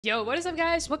Yo, what is up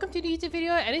guys? Welcome to the YouTube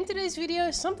video, and in today's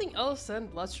video, something else than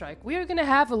Bloodstrike. We are gonna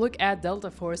have a look at Delta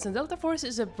Force, and Delta Force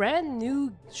is a brand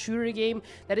new shooter game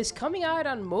that is coming out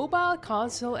on mobile,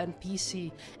 console, and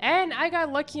PC. And I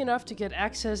got lucky enough to get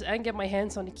access and get my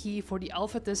hands on the key for the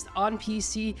alpha test on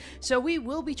PC, so we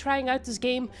will be trying out this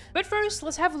game. But first,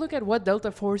 let's have a look at what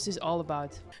Delta Force is all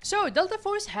about. So, Delta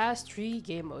Force has 3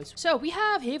 game modes. So, we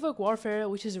have Havoc Warfare,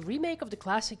 which is a remake of the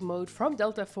classic mode from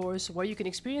Delta Force, where you can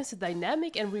experience the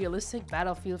dynamic and realistic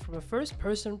battlefield from a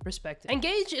first-person perspective.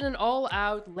 Engage in an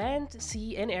all-out land,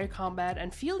 sea, and air combat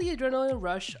and feel the adrenaline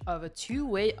rush of a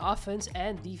two-way offense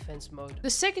and defense mode. The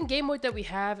second game mode that we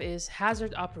have is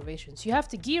Hazard Operations. You have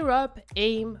to gear up,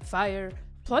 aim, fire,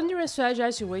 plunder and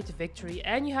strategize your way to victory,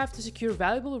 and you have to secure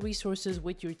valuable resources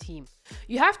with your team.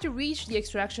 You have to reach the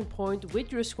extraction point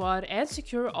with your squad and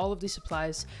secure all of the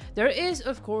supplies. There is,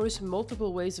 of course,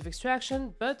 multiple ways of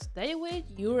extraction, but they await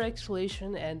your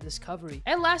exploration and discovery.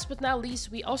 And last but not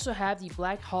least, we also have the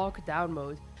Black Hawk Down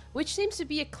mode, which seems to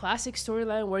be a classic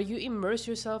storyline where you immerse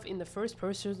yourself in the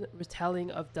first-person retelling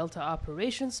of Delta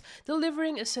operations,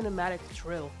 delivering a cinematic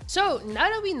thrill. So, now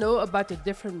that we know about the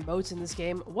different modes in this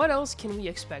game, what else can we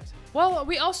expect? Well,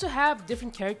 we also have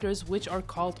different characters which are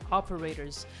called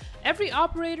operators. Every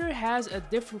operator has a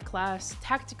different class,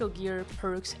 tactical gear,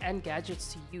 perks, and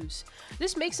gadgets to use.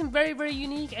 This makes them very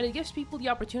unique, and it gives people the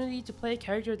opportunity to play a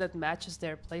character that matches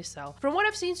their playstyle. From what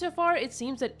I've seen so far, it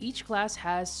seems that each class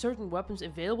has certain weapons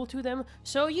available to them,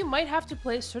 so you might have to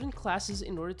play certain classes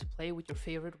in order to play with your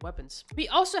favorite weapons. We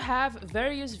also have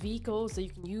various vehicles that you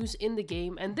can use in the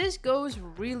game, and this goes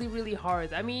really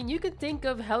hard. I mean, you can think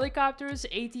of helicopters,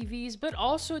 ATVs, but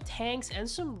also tanks and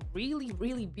some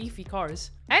really beefy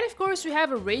cars. And of course, we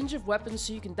have a range of weapons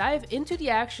so you can dive into the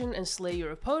action and slay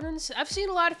your opponents. I've seen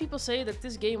a lot of people say that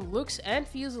this game looks and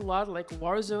feels a lot like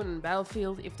Warzone and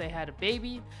Battlefield if they had a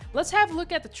baby. Let's have a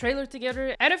look at the trailer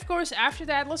together, and of course after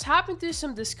that, let's hop into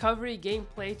some discovery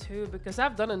gameplay too, because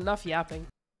I've done enough yapping.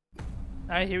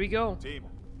 Alright, here we go. Team,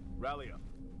 rally up.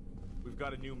 We've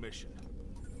got a new mission.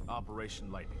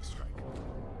 Operation Lightning Strike.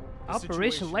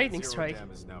 Operation Lightning Strike. The situation at Zero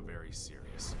Dam is now very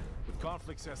serious, with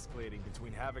conflicts escalating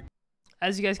between Havoc.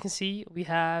 As you guys can see, we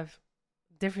have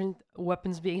different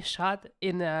weapons being shot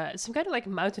in some kind of like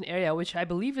mountain area, which I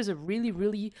believe is a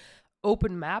really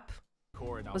open map.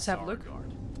 Let's have a look.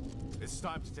 It's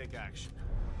time to take action.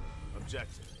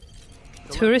 Objective.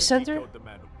 Tourist center?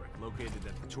 Located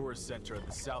at the tourist center of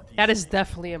the southeast. That is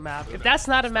definitely a map. If that's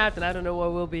not a map, then I don't know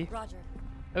what will be.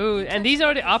 Oh, and these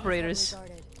are the operators.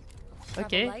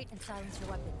 Okay.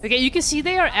 Okay, you can see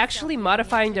they are actually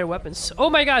modifying their weapons. Oh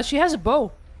my god, she has a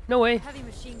bow. No way. Heavy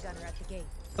machine gunner at the gate.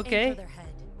 Okay. Aim for their head.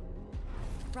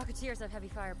 Rocketeers have heavy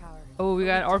firepower. Oh, we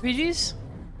got RPGs?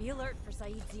 Be alert for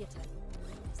Saeed Ziaten.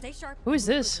 Stay sharp. Who is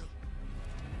this?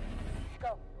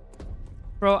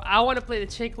 Bro, I want to play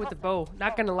the chick with the bow.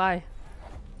 Not gonna lie.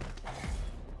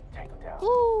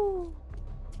 Ooh.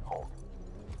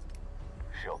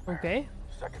 Okay.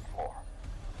 Second floor.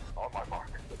 On my mark.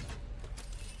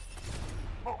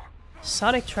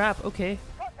 Sonic Trap, okay.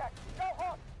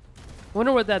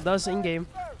 Wonder what that does in game.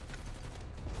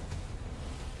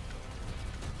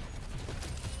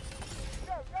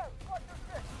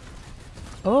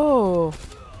 Oh,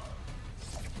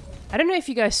 I don't know if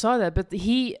you guys saw that, but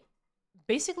he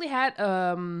basically had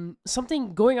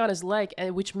something going on his leg,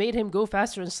 and which made him go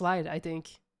faster and slide, I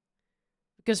think,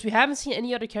 because we haven't seen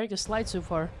any other character slide so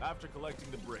far. After collecting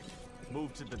the brick,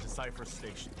 move to the Decipher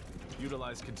station.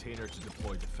 Utilize container to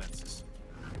deploy defenses.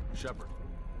 Shepard,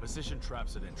 position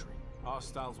traps at entry.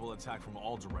 Hostiles will attack from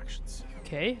all directions.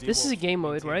 Okay, this is a game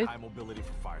mode, right? High mobility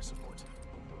for fire support.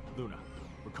 Luna,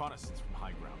 reconnaissance from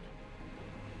high ground.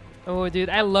 Oh, dude,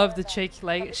 I love the chick.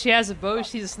 Like, she has a bow,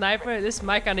 she's a sniper. This is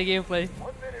my kind of gameplay.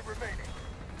 1 minute remaining.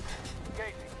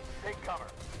 Engaging. Take cover.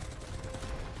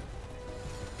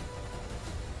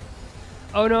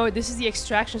 Oh no, this is the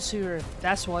extraction sewer.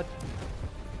 That's what.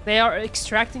 They are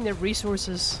extracting their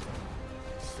resources.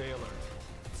 Stay alert.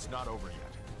 It's not over yet.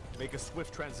 Make a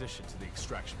swift transition to the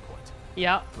extraction point.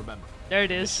 Yeah. Remember, there it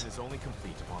the is. mission is only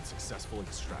complete upon successful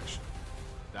extraction.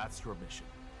 That's your mission.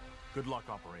 Good luck,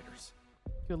 operators.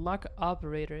 Good luck,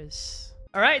 operators.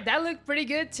 Alright, that looked pretty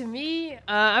good to me.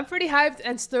 I'm pretty hyped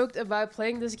and stoked about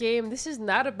playing this game. This is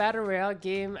not a Battle Royale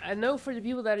game. I know for the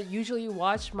people that usually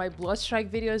watch my Bloodstrike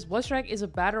videos, Bloodstrike is a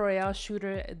Battle Royale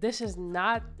shooter. This is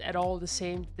not at all the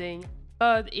same thing.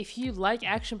 But if you like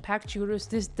action-packed shooters,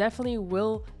 this definitely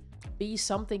will be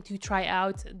something to try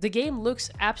out. The game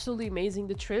looks absolutely amazing.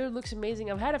 The trailer looks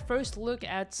amazing. I've had a first look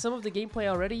at some of the gameplay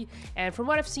already, and from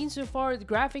what I've seen so far, the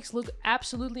graphics look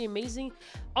absolutely amazing.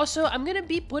 Also, I'm gonna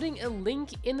be putting a link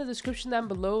in the description down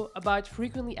below about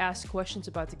frequently asked questions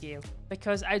about the game,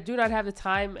 because I do not have the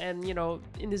time and, you know,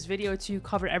 in this video to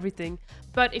cover everything.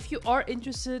 But if you are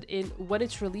interested in when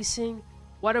it's releasing,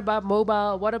 what about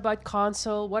mobile? What about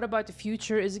console? What about the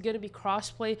future? Is it going to be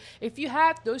crossplay? If you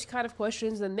have those kind of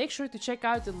questions, then make sure to check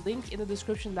out the link in the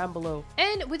description down below.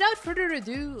 And without further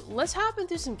ado, let's hop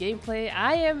into some gameplay.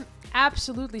 I am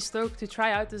absolutely stoked to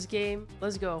try out this game.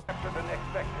 Let's go.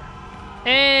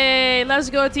 Hey,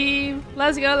 let's go team.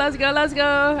 Let's go, let's go, let's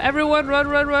go. Everyone run,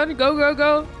 run, run. Go, go,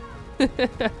 go.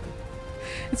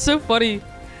 It's so funny.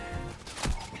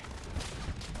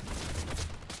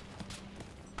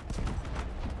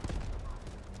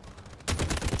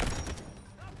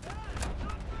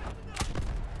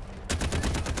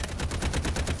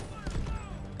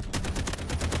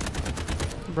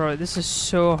 Bro, this is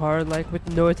so hard, like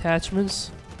with no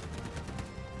attachments.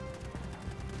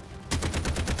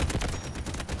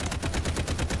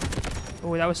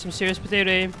 Oh, that was some serious potato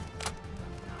aim.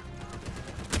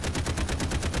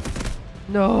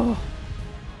 No.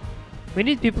 We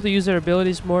need people to use their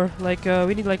abilities more. Like,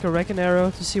 we need like a wreck and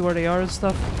arrow to see where they are and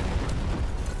stuff.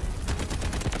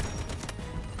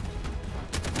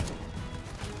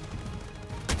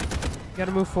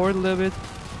 Gotta move forward a little bit.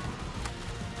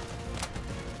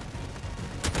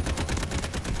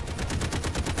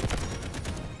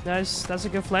 Nice, that's a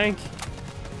good flank.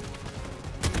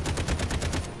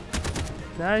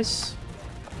 Nice.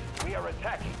 We are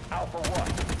attacking Alpha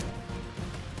 1.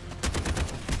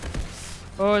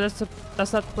 Oh, that's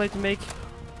not the play to make.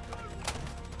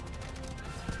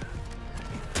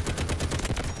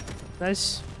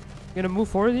 Nice. Gonna move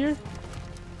forward here.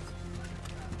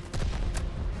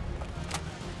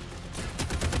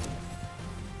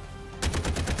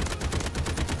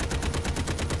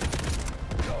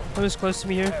 That was close to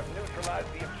me here. Have neutralized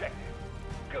the objective.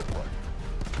 Good work.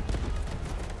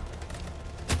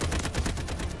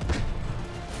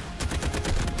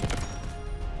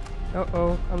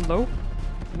 Uh-oh, I'm low.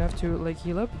 Gonna have to like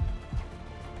heal up.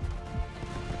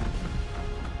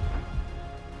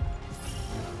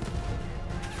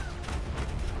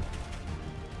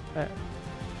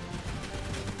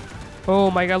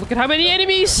 Oh my god, look at how many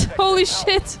enemies! Holy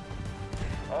shit!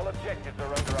 All objectives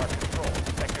are under our control.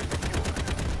 Sector secure.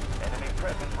 Enemy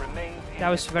presence remains in That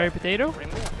was very potato.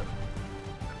 Remove them.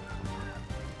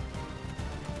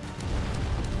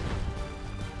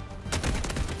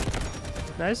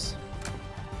 Nice.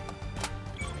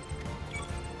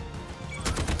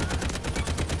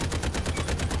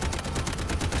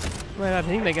 Why not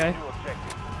hitting that guy? New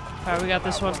objective. Alright, we got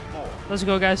this one. More. Let's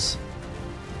go, guys.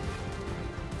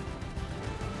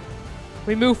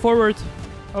 We move forward.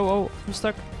 Oh, I'm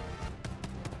stuck.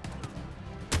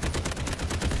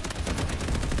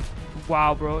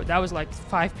 Wow, bro. That was like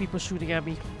 5 people shooting at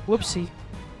me. Whoopsie.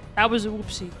 That was a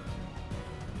whoopsie.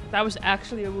 That was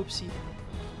actually a whoopsie.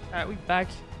 Alright, we back.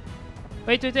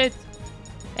 Wait. Hey,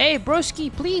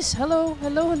 broski, please. Hello.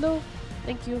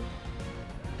 Thank you.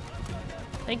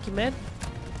 Thank you, man.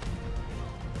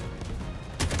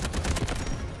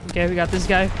 Okay, we got this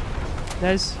guy.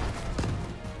 Nice.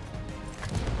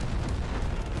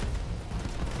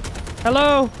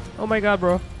 Hello! Oh my god,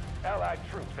 bro. Allied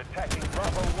troops attacking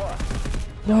Bravo 1.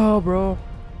 No, bro.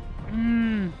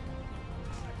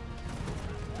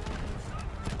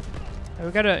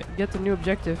 We gotta get the new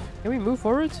objective. Can we move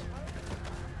forward?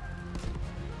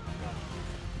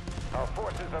 Our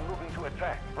forces are moving to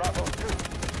attack Bravo 2.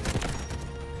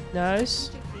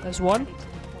 Nice. That's 1.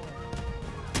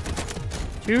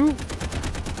 2.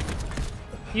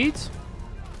 Heat.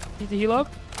 Need to heal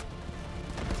up.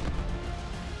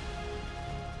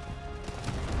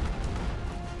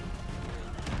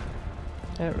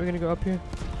 Alright, we're gonna go up here.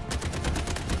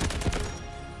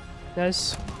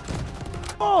 Nice.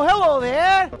 Oh, hello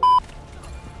there! Artillery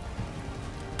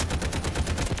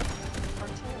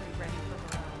ready for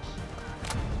barrage.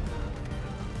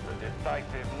 The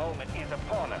decisive moment is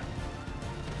upon us.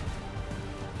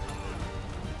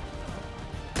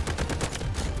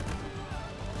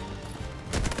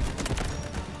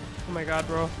 Oh my god,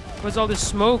 bro. What's all this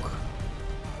smoke?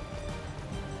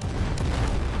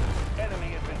 Enemy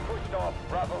has been pushed off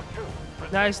Bravo 2.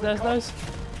 Nice.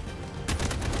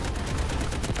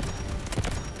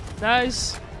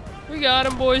 Nice. We got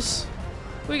him, boys.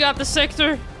 We got the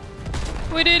sector.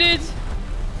 We did it.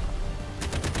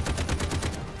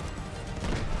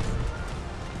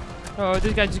 Oh,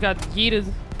 this guy just got yeeted.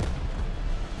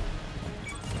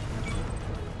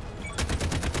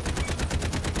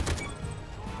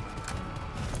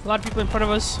 A lot of people in front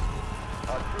of us.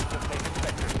 Our troops have taken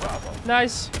sector Bravo.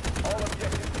 Nice. All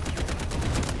objectives secure.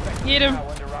 Sector Get him. now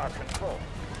under our control.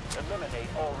 Eliminate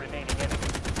all remaining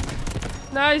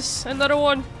enemies. Nice. Another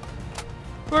one.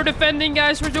 We're defending,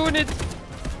 guys. We're doing it.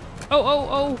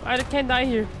 Oh. I can't die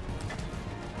here.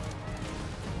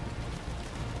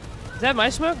 Is that my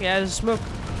smoke? Yeah, there's smoke.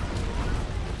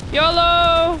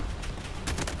 YOLO!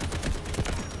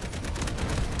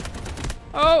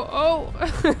 Oh.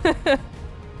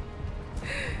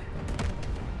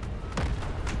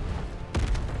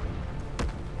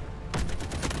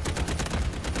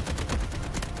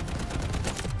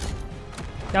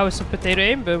 That was some potato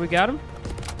aim, but we got him.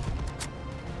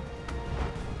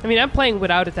 I mean, I'm playing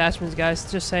without attachments, guys.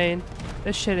 Just saying.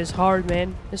 This shit is hard,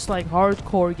 man. It's like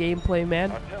hardcore gameplay,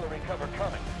 man. Artillery cover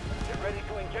coming. Get ready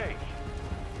to engage.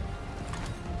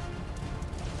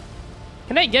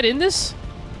 Can I get in this?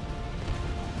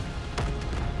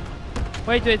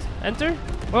 Wait. Enter?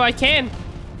 Oh, I can.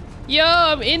 Yo,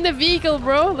 I'm in the vehicle,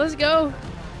 bro. Let's go.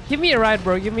 Give me a ride,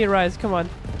 bro. Give me a ride. Come on.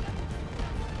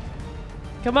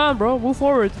 Come on, bro. Move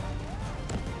forward.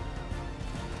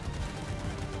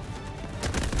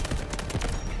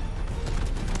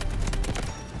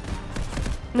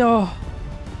 No.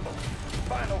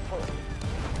 Final push.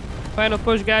 Final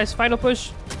push, guys. Final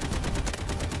push.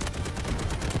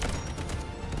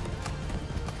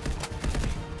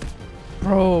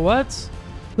 Bro, what?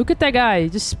 Look at that guy.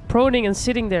 Just proning and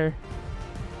sitting there.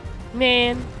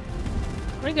 Man.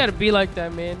 I gotta be like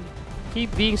that, man.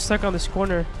 Keep being stuck on this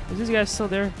corner. Is this guy still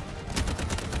there?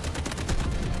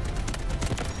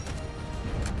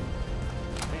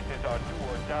 This is our do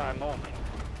or die moment.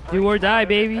 Do or die,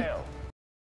 baby. Hell.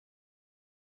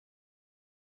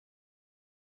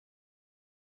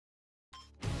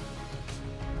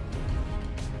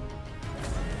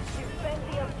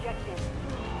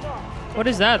 What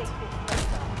is that?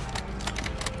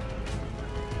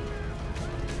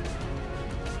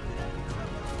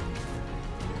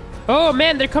 Oh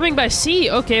man, they're coming by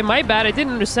sea. Okay, my bad. I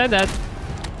didn't understand that.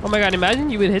 Oh my god, imagine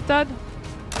you would hit that.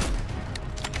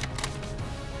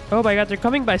 Oh my god, they're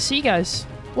coming by sea, guys.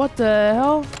 What the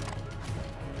hell?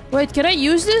 Wait, can I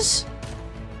use this?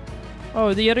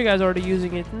 Oh, the other guy's already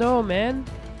using it. No, man.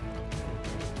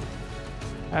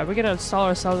 Alright, we're gonna install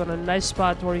ourselves on a nice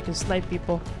spot where you can snipe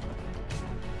people.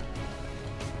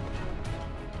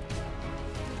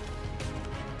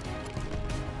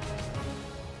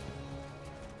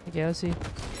 Okay, let's see.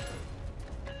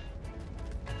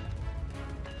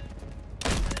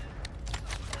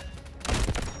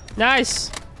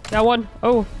 Nice! Got one.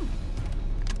 Oh.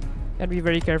 Gotta be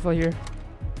very careful here.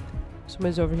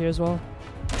 Someone's over here as well.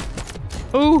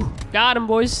 Ooh! Got him,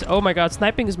 boys! Oh my god,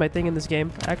 sniping is my thing in this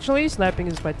game. Actually, sniping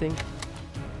is my thing.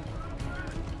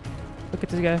 Look at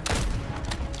this guy.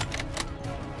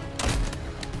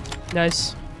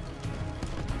 Nice.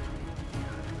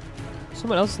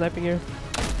 Someone else sniping here.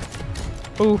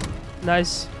 Ooh,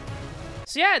 nice.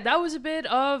 So yeah, that was a bit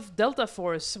of Delta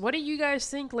Force. What do you guys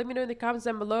think? Let me know in the comments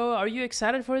down below. Are you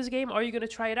excited for this game? Are you going to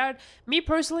try it out? Me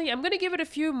personally, I'm going to give it a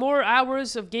few more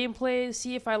hours of gameplay,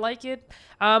 see if I like it.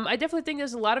 I definitely think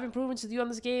there's a lot of improvements to do on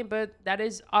this game, but that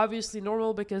is obviously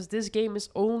normal because this game is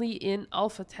only in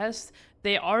alpha test.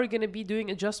 They are going to be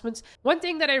doing adjustments. One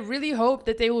thing that I really hope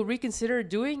that they will reconsider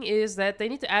doing is that they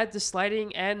need to add the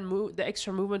sliding and the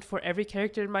extra movement for every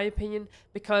character, in my opinion,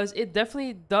 because it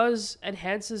definitely does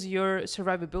enhances your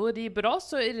survivability, but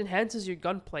also it enhances your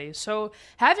gunplay. So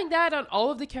having that on all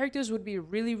of the characters would be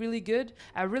really, really good.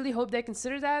 I really hope they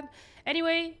consider that.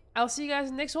 Anyway, I'll see you guys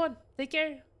in the next one. Take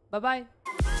care. Bye-bye.